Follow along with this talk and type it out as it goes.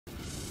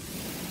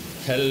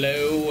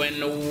Hello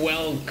and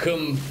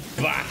welcome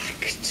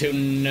back to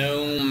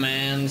No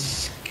Man's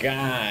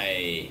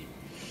Sky.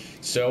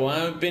 So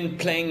I've been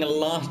playing a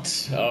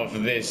lot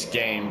of this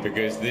game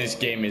because this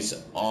game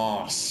is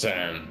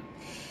awesome.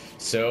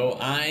 So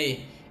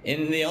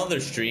in the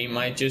other stream,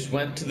 I just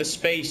went to the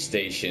space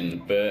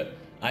station, but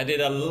I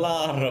did a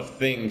lot of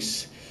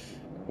things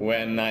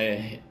when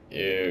I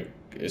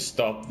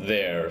stopped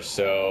there.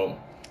 So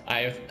I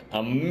have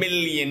a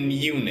million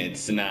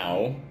units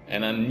now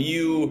and a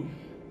new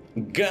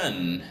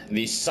gun,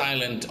 the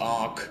Silent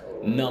Arc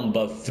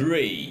number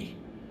 3.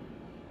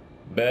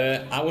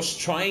 But I was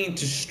trying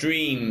to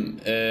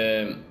stream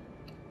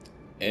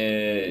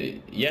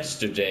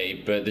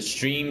yesterday, but the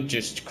stream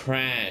just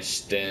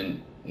crashed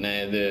and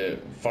the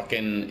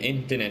fucking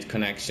internet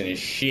connection is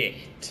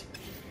shit.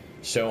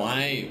 So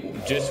I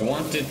just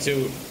wanted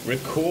to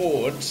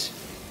record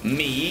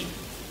me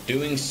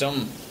doing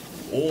some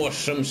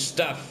awesome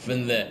stuff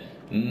in the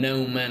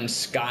No Man's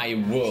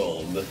Sky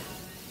world.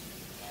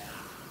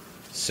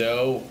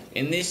 So,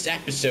 in this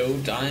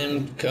episode, I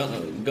am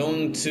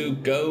going to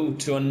go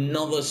to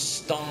another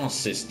star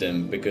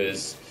system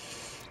because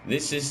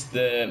this is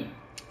the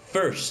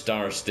first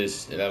star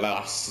system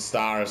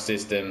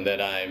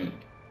that I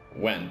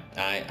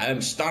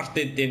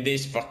started in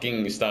this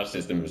fucking star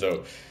system.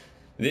 So,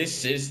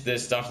 this is the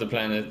starter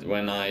planet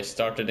when I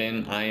started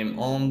in. I am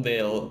on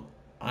the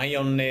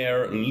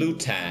Ioneer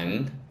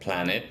Lutang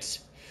planet.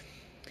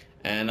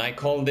 And I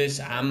call this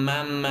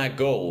Amama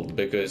Gold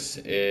because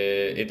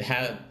it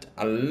had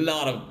a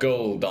lot of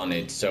gold on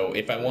it. So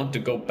if I want to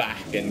go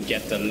back and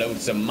get the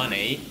loads of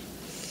money,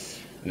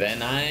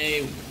 then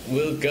I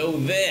will go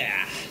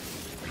there.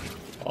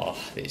 Oh,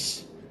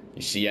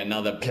 you see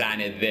another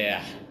planet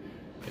there.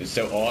 It's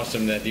so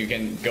awesome that you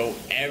can go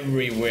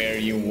everywhere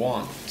you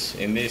want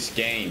in this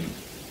game.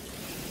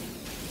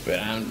 But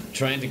I'm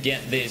trying to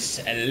get this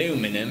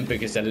aluminum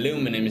because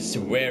aluminum is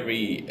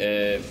very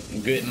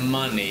good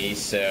money.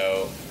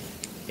 So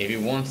if you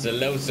want the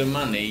loads of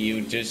money,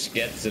 you just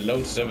get the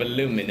loads of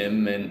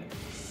aluminum and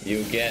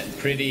you get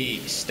pretty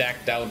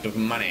stacked out of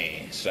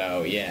money.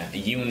 So yeah,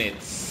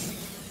 units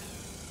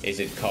is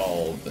it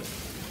called.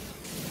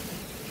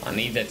 I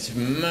need as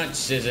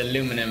much as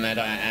aluminum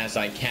as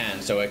I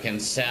can so I can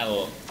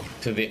sell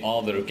to the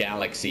other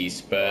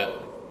galaxies.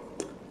 But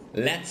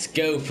let's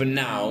go for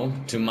now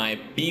to my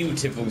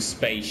beautiful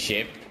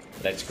spaceship.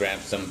 Let's grab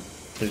some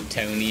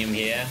plutonium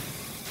here.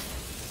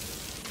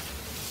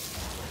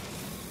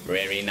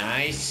 Very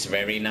nice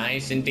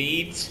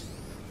indeed.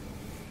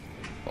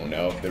 Oh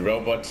no, the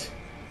robot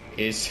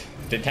is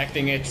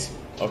detecting it.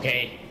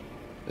 Okay,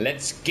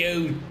 let's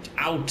go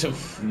out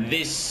of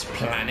this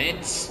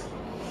planet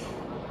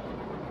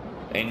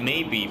and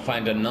maybe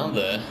find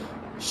another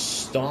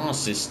star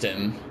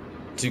system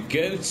to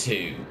go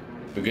to.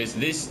 Because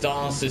this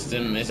star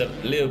system is a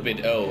little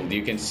bit old.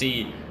 You can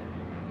see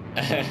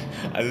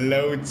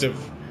loads of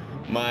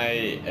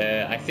my...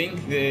 I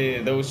think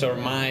those are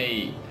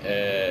my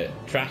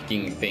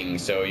tracking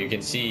things. So you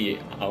can see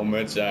how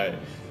much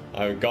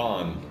I've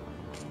gone.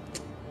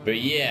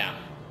 But yeah.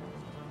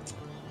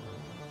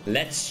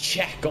 Let's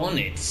check on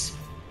it.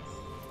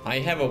 I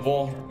have a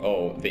war...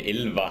 Oh, the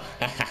Ilva.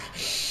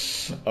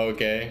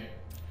 Okay.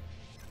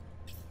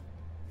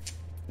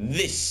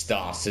 This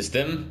star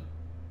system...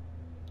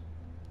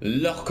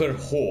 Locker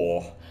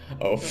whore.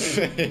 Oh,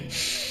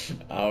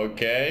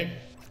 okay.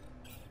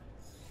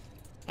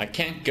 I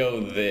can't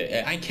go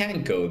there. I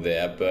can go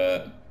there,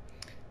 but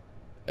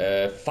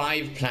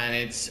 5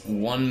 planets,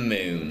 1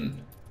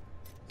 moon.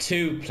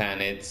 2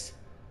 planets,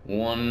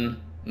 1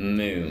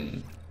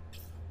 moon.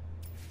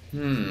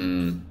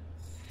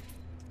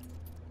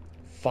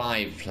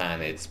 5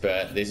 planets,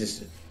 but this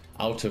is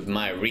out of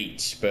my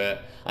reach.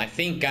 But I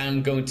think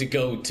I'm going to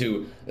go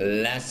to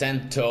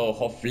Lasento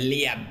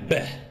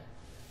Hofliab.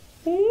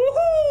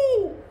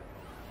 Woohoo!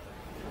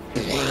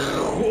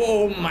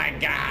 Oh my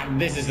god,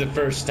 this is the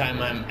first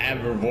time I'm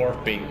ever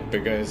warping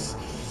because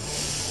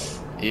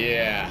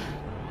I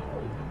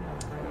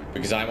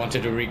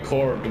wanted to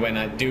record when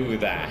I do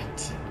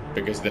that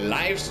because the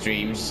live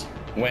streams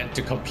went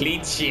to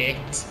complete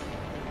shit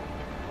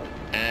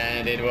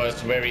and it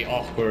was very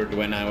awkward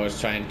when I was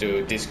trying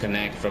to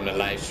disconnect from the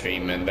live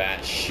stream and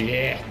that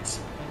shit.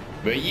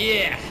 But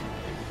yeah,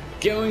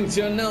 going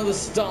to another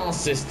star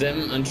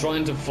system and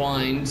trying to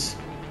find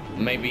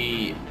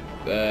maybe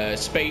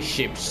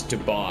spaceships to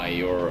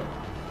buy or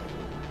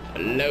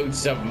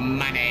loads of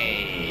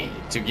money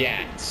to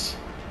get.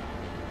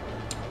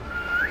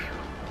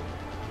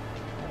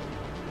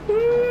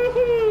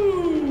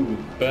 Woohoo!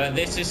 But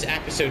this is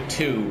episode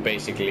 2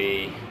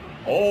 basically.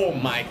 Oh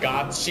my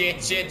god,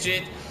 shit.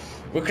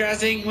 We're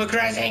crossing.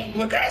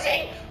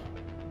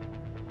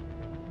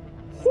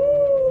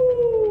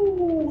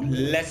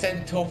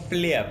 Listen to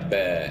flip.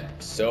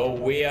 So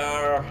we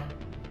are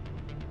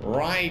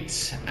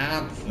right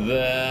at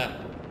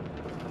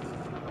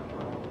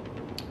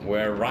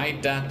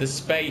the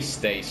space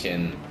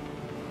station.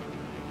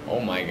 Oh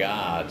my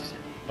god.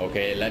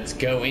 Okay, let's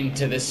go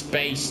into the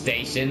space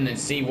station and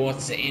see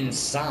what's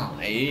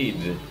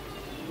inside.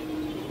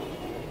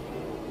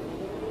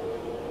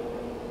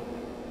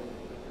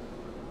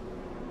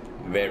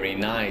 very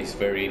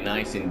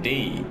nice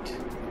indeed.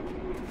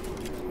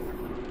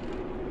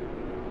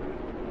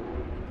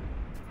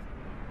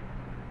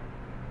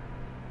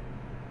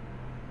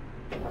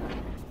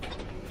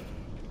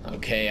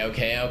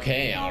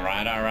 Okay.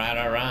 Alright.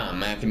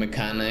 Matthew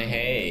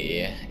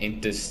McConaughey.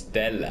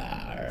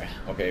 Interstellar.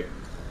 Okay.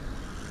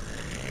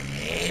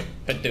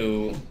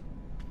 Padu.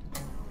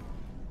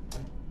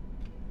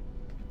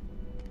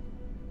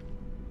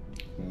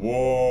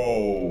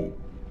 Whoa.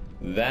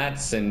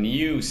 That's a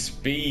new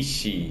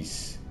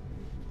species.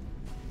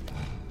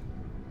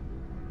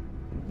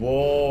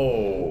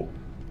 Whoa.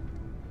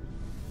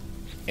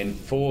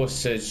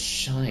 Enforcer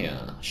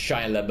Shia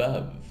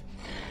LaBeouf.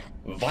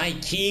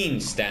 Viking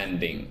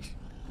standing.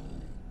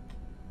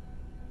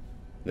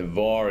 The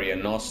warrior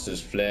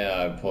Nostos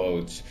flare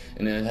approach,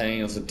 and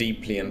then also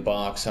deeply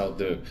embarks how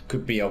there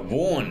could be a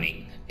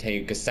warning.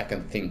 Take a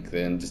second think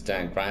to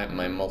understand. Grab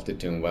my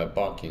multitude while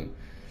barking.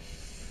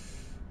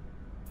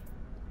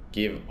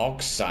 Give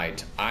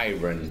oxide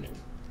iron.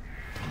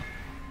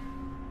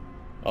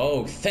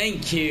 Oh,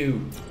 thank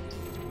you.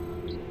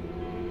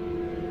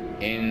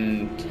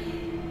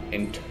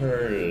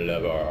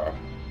 Interloper.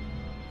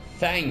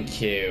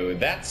 Thank you.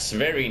 That's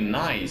very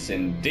nice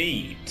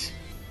indeed.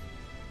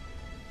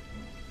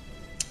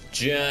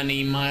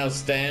 Journey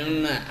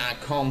milestone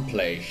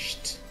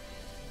accomplished.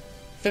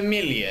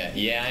 Familiar.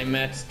 Yeah, I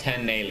met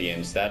 10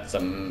 aliens. That's a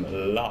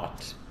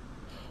lot.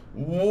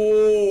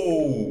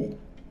 Whoa.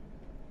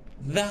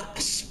 That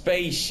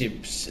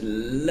spaceship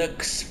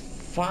looks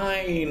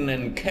fine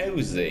and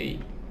cozy.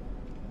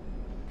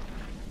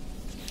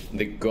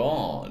 The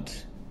god.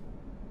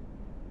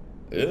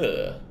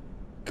 Ugh.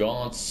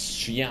 God's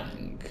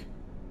shank.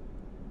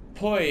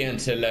 Poi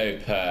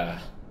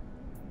interloper.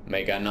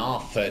 Make an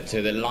offer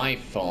to the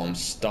life form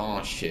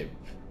Starship.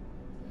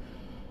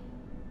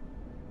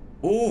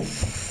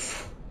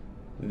 Oof.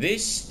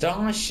 This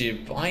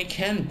Starship, I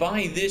can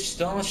buy this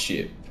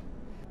Starship.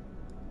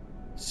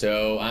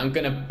 So I'm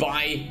gonna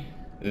buy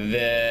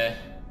the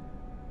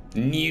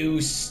new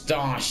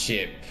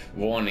Starship.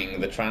 Warning,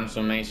 the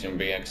transformation will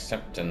be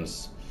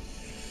acceptance.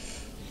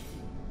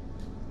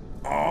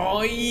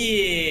 Oh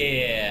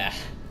yeah!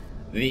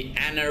 The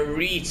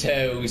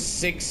Anarito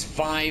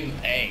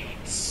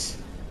 658.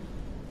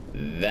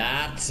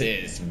 That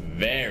is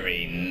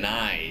very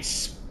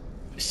nice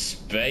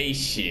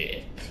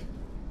spaceship.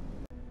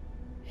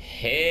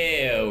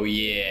 Hell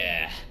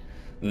yeah!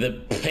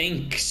 The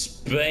pink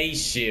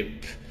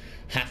spaceship.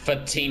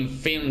 Hafsteinn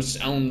Films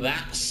own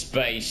that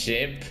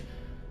spaceship.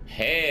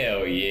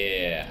 Hell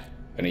yeah!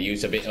 Gonna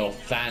use a bit of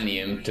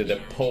thanium to the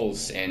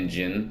pulse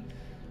engine.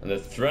 And the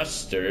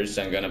thrusters,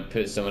 I'm gonna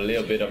put a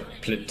little bit of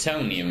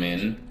plutonium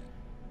in.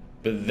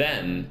 But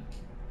then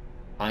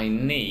I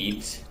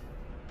need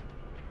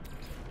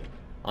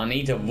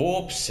a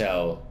warp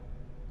cell.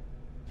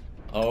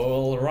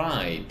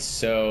 Alright,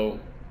 so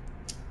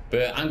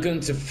but I'm going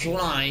to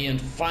fly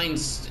and find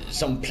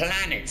some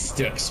planets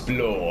to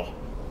explore.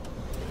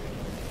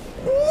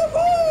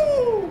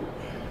 Woohoo!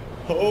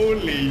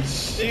 Holy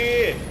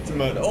shit,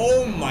 man.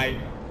 Oh my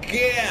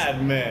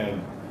god, man.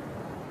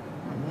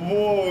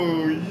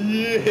 Whoa,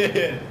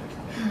 yeah.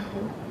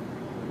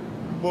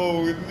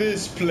 Whoa,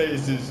 this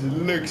place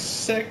looks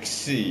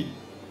sexy.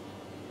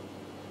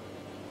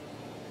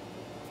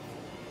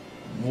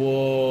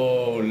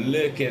 Whoa,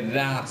 look at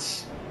that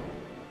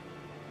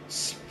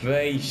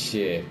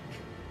spaceship.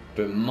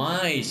 But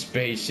my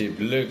spaceship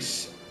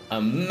looks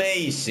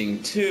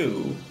amazing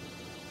too.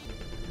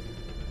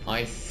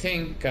 I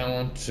think I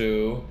want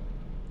to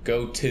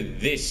go to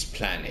this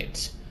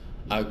planet,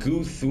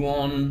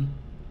 Aguthuon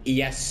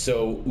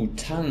Iaso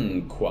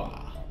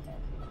Utankwa.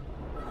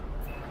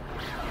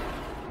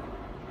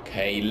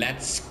 Okay,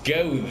 let's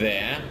go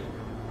there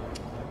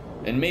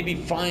and maybe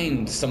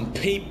find some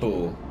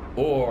people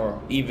or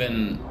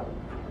even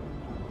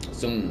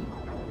some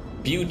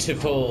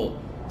beautiful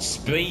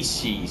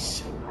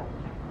species.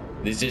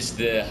 This is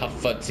the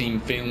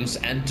Hafsteinn Films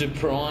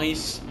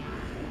Enterprise.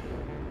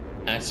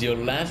 At your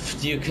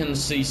left you can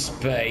see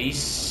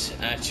space,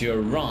 at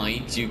your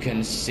right you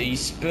can see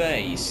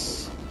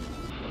space.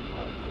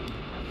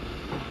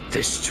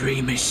 The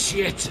stream is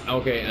shit.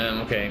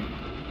 Okay.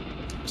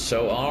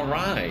 So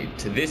alright,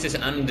 this is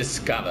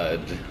undiscovered.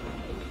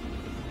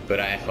 But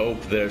I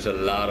hope there's a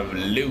lot of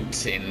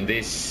loot in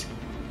this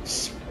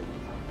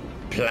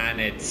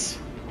planet,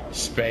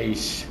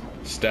 space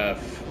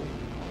stuff.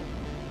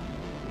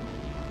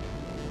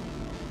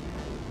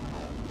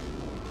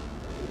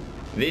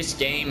 This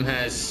game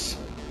has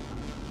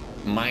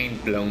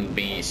mind-blown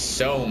me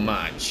so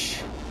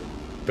much.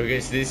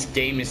 Because this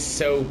game is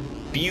so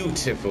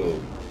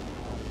beautiful.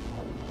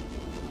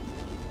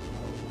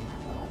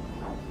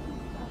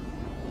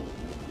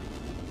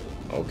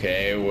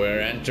 Okay, we're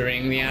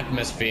entering the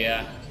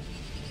atmosphere.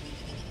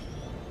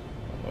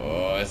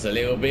 Oh, it's a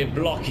little bit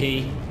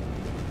blocky.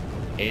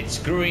 It's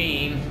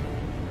green.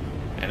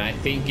 And I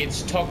think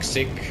it's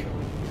toxic.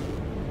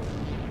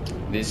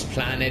 This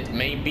planet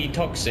may be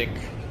toxic.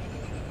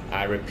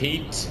 I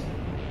repeat,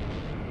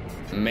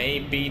 may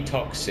be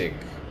toxic.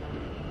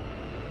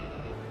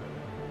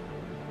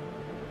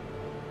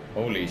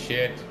 Holy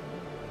shit.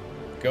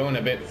 Going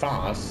a bit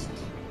fast.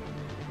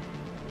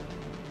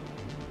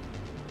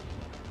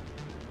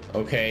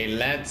 Okay,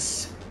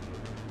 let's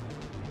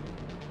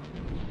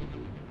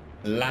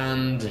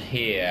land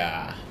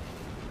here.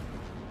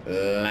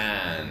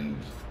 Land.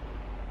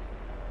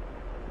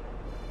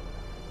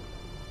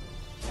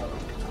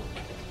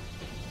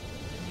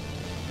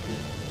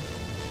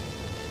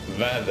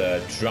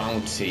 Weather,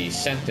 drowsy,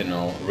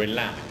 sentinel,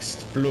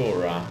 relaxed,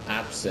 flora,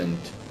 absent,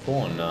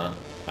 fauna,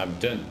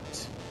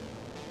 abundant.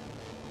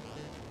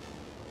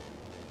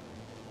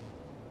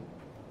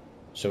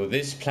 So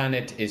this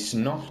planet is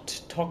not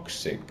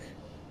toxic.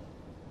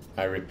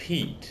 I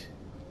repeat.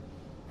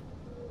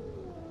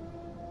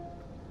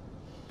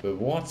 But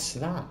what's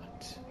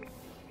that?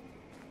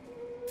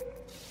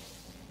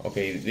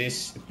 Okay,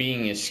 this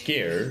being is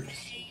scared.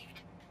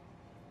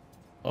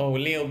 Oh,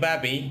 little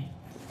baby.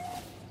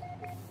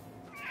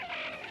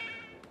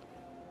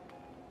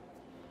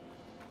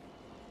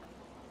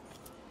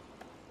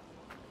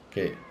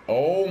 Okay.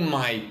 Oh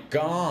my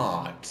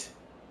god.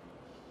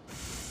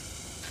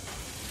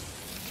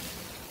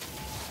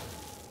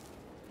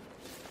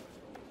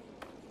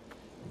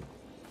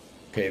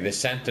 Okay, the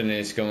sentinel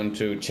is going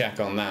to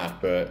check on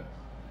that, but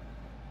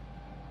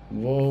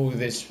whoa,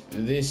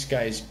 this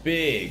guy's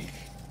big.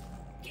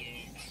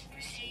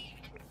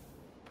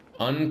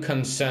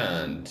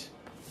 Unconcerned.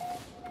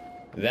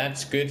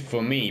 That's good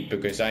for me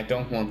because I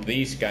don't want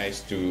these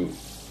guys to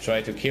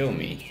try to kill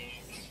me.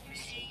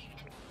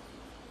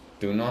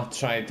 Do not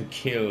try to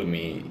kill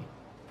me.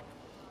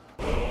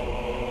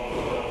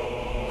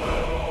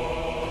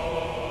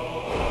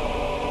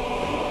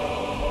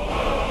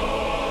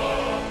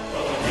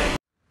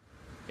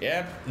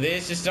 Yep,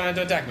 this is trying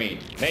to attack me.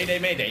 Mayday,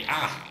 mayday.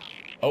 Ah!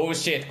 Oh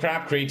shit,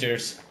 crab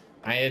creatures.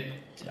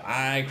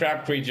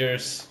 Crab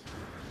creatures.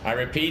 I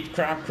repeat,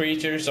 crab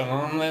creatures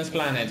on this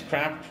planet.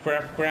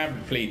 Crab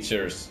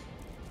creatures.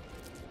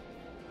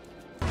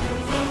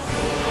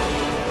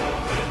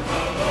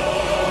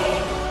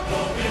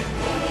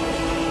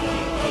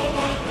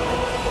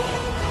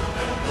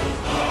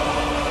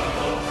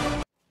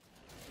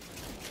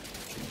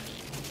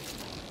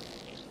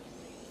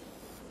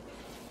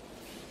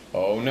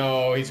 Oh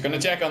no, he's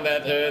gonna check on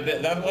that.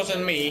 That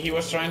wasn't me. He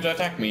was trying to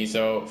attack me,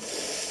 so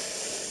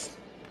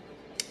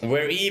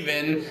we're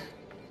even.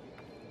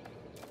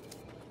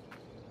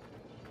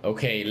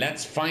 Okay,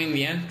 let's find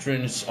the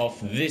entrance of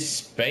this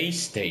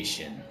space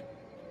station.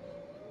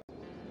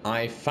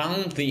 I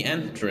found the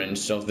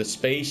entrance of the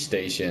space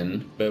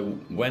station, but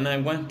when I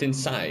went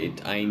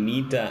inside, I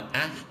need a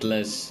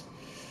atlas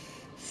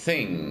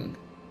thing.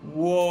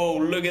 Whoa,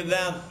 look at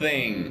that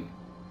thing.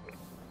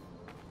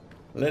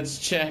 Let's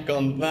check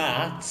on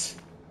that.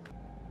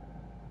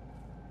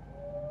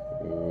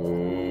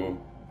 Ooh.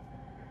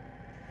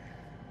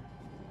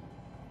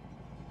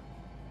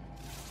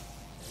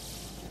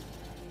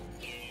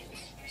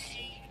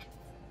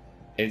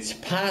 It's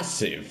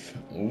passive.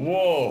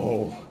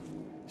 Whoa.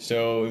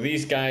 So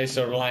these guys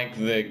are like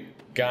the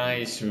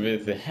guys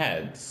with the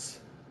heads.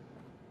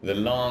 The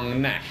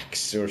long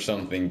necks or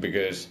something,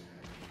 because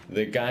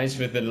the guys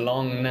with the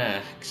long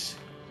necks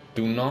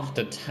do not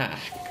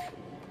attack.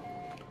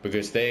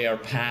 Because they are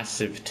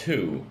passive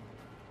too.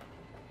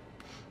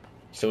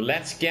 So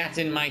let's get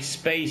in my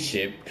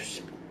spaceship.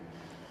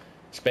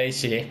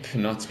 Spaceship,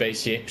 not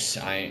spaceships.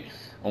 I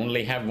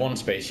only have one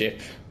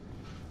spaceship.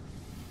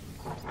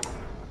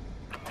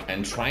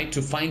 And try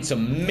to find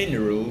some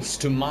minerals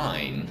to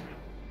mine.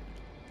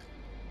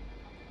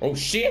 Oh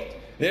shit!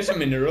 There's a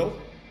mineral.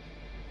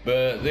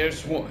 But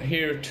there's one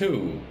here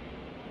too.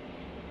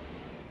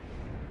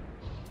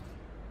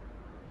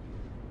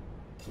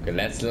 Okay,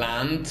 let's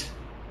land.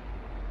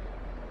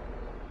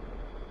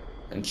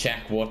 And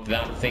check what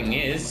that thing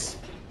is.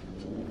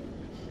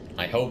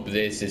 I hope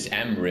this is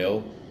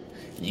emerald.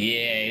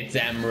 Yeah, it's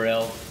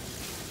emerald.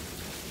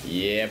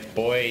 Yeah,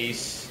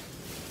 boys.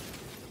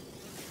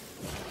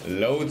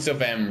 Loads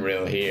of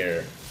emerald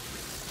here.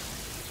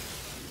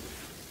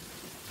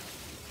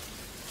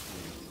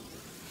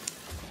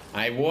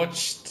 I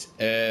watched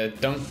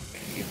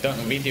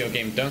Video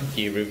Game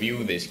Donkey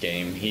review this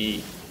game.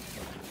 He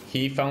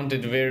found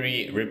it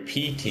very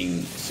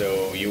repeating,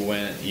 so you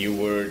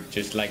were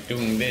just like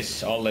doing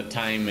this all the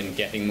time and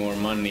getting more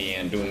money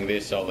and doing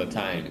this all the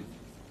time.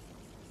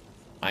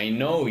 I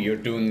know you're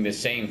doing the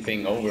same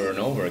thing over and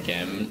over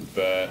again,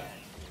 but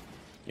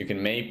you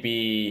can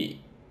maybe,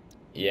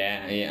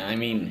 yeah, I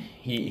mean,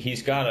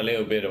 he's got a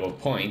little bit of a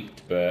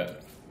point,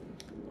 but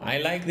I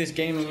like this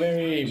game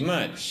very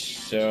much,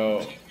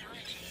 so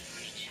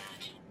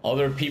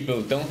other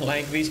people don't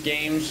like these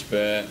games,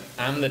 but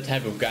I'm the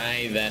type of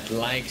guy that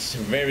likes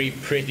very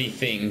pretty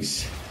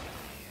things.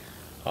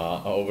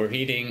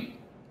 Overheating.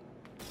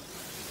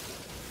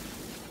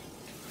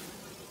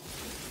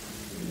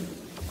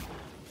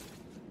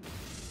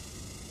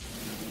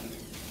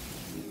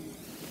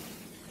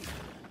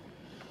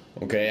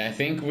 Okay, I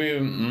think we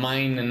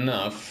mine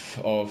enough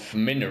of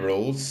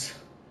minerals.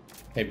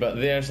 Hey, but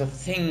there's a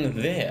thing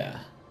there.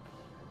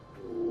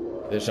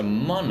 There's a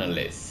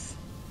monolith.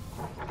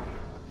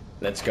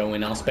 Let's go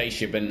in our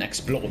spaceship and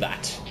explore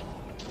that.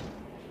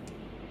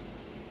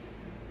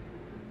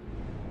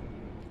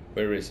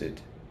 Where is it?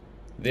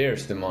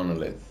 There's the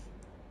monolith.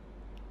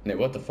 No,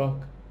 what the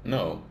fuck?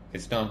 No,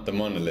 it's not the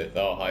monolith.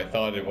 Oh, I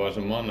thought it was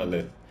a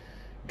monolith.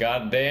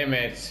 God damn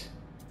it.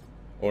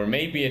 Or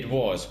maybe it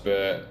was,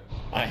 but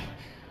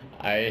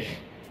I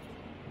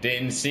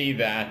didn't see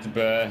that,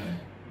 but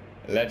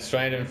let's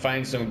try to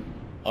find some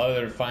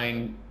other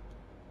fine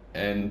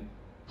and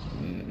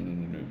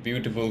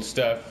beautiful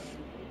stuff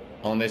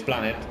on this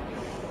planet.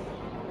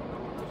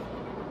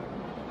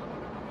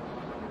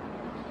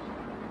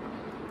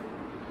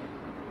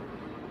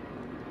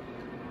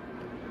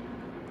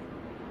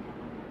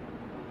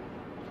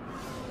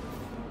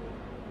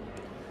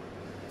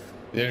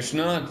 There's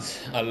not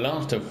a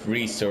lot of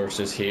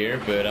resources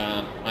here, but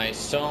I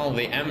saw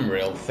the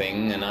emerald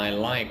thing, and I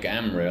like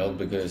emerald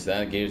because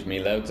that gives me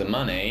loads of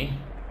money.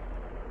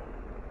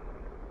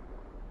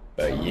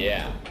 But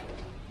yeah.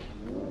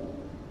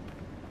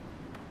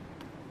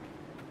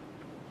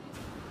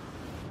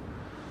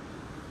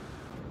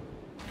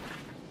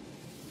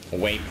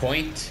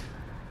 Waypoint.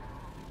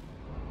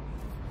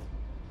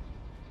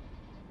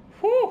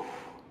 Whew.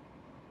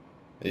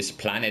 This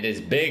planet is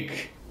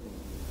big.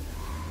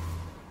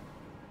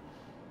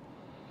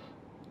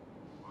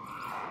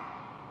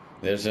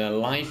 There's a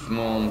life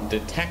form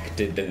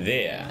detected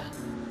there.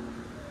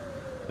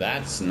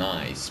 That's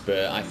nice,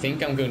 but I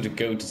think I'm going to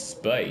go to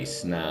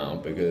space now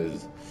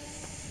because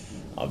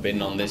I've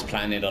been on this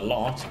planet a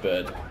lot,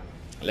 but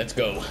let's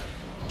go.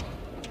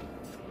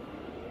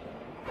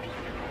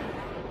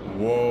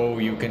 Whoa,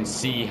 you can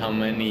see how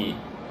many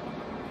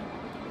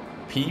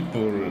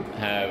people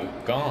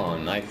have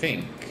gone, I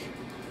think.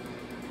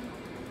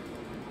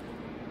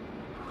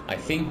 I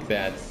think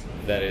that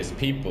there is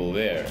people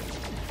there.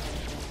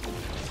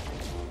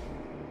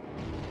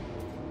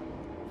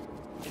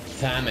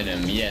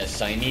 Thaminum,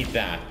 yes, I need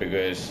that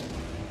because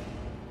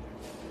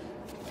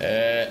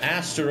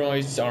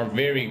asteroids are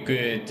very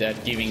good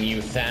at giving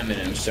you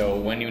thaminum, so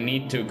when you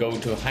need to go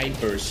to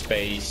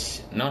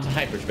hyperspace, not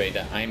hyperspace,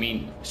 I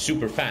mean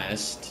super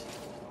fast,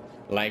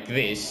 like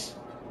this,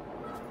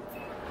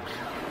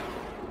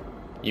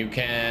 you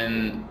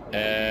can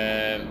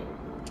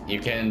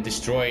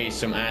destroy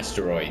some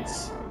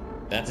asteroids.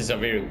 That is a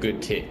very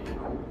good tip.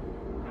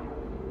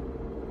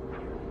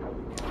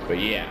 But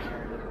yeah.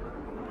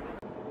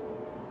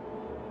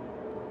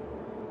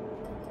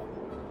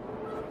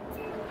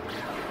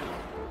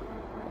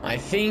 I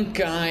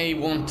think I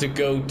want to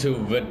go to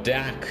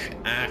Vadak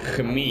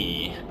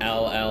Achmi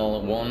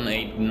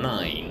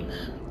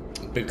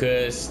LL189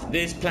 because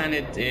this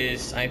planet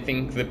is, I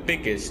think, the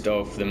biggest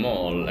of them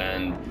all,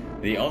 and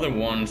the other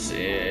ones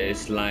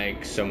is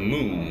like some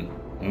moon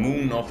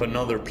of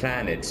another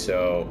planet.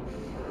 So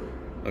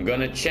I'm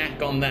gonna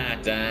check on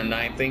that, and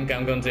I think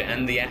I'm going to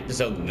end the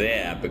episode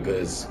there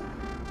because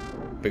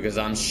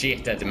I'm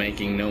shit at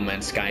making No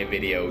Man's Sky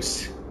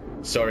videos.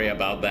 Sorry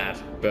about that,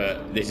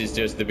 but this is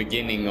just the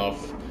beginning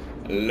of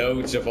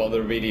loads of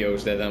other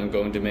videos that I'm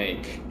going to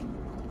make.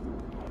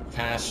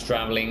 Fast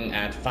traveling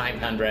at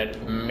 500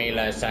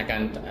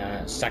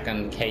 millisecond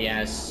second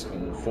KS.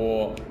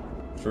 4,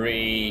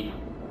 3,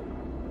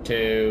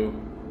 2,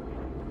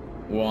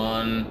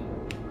 1.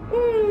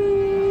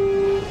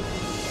 Woo!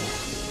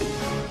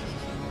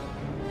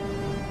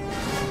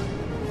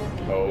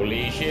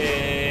 Holy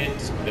shit!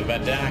 The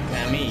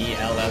Vadak Ami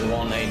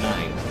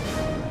LL189.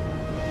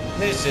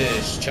 This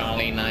is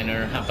Charlie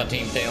Niner,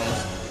 Hafsteinn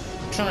Films,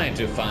 trying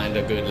to find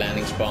a good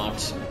landing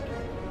spot.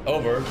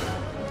 Over.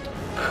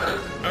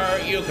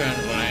 You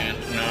can land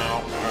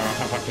now,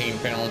 Hafsteinn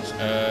Films,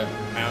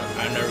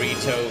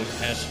 Narito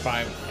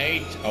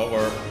S58,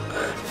 over.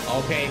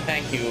 Okay,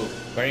 thank you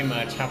very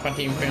much.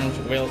 Hafsteinn Films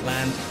will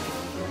land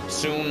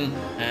soon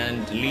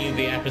and leave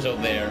the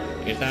episode there.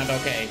 Is that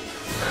okay?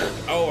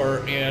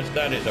 Over. Yes,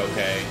 that is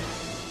okay.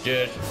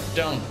 Just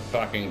don't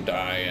fucking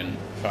die and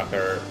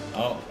fucker.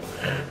 Oh,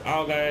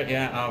 okay,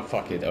 yeah, oh,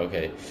 fuck it,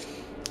 okay.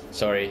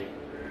 Sorry.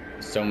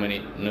 So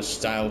many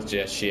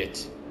nostalgia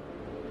shit.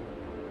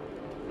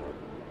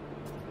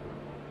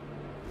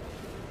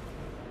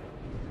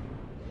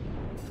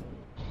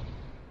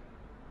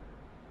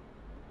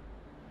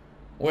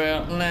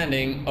 Well,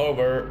 landing,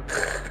 over.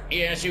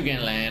 Yes, you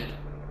can land.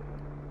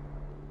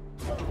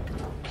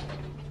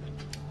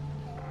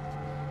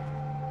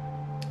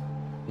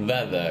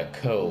 Weather,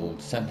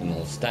 cold,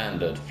 sentinel,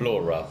 standard,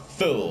 flora,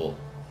 full,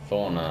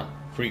 fauna,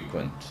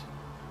 frequent.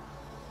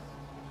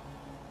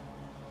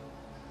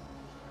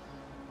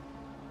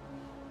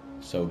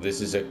 So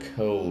this is a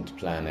cold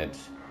planet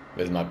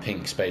with my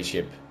pink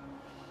spaceship.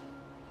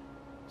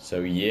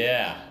 So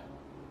yeah,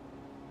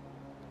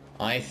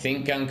 I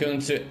think I'm going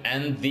to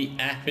end the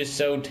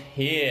episode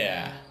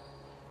here.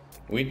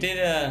 We did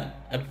a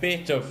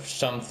bit of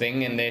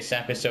something in this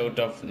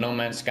episode of No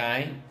Man's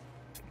Sky.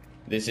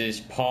 This is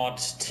part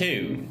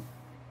 2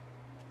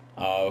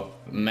 of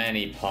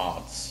many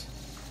parts.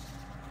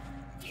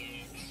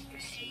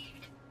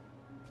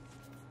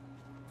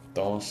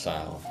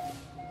 Docile.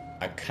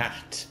 A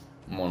cat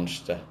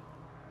monster.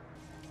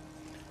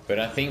 But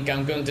I think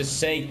I'm going to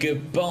say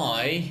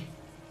goodbye.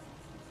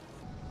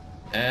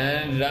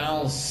 And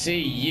I'll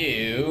see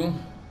you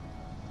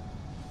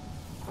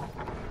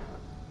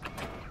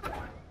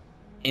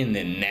in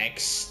the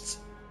next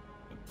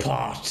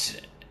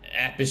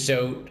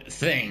episode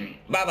thing.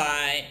 Bye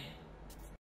bye.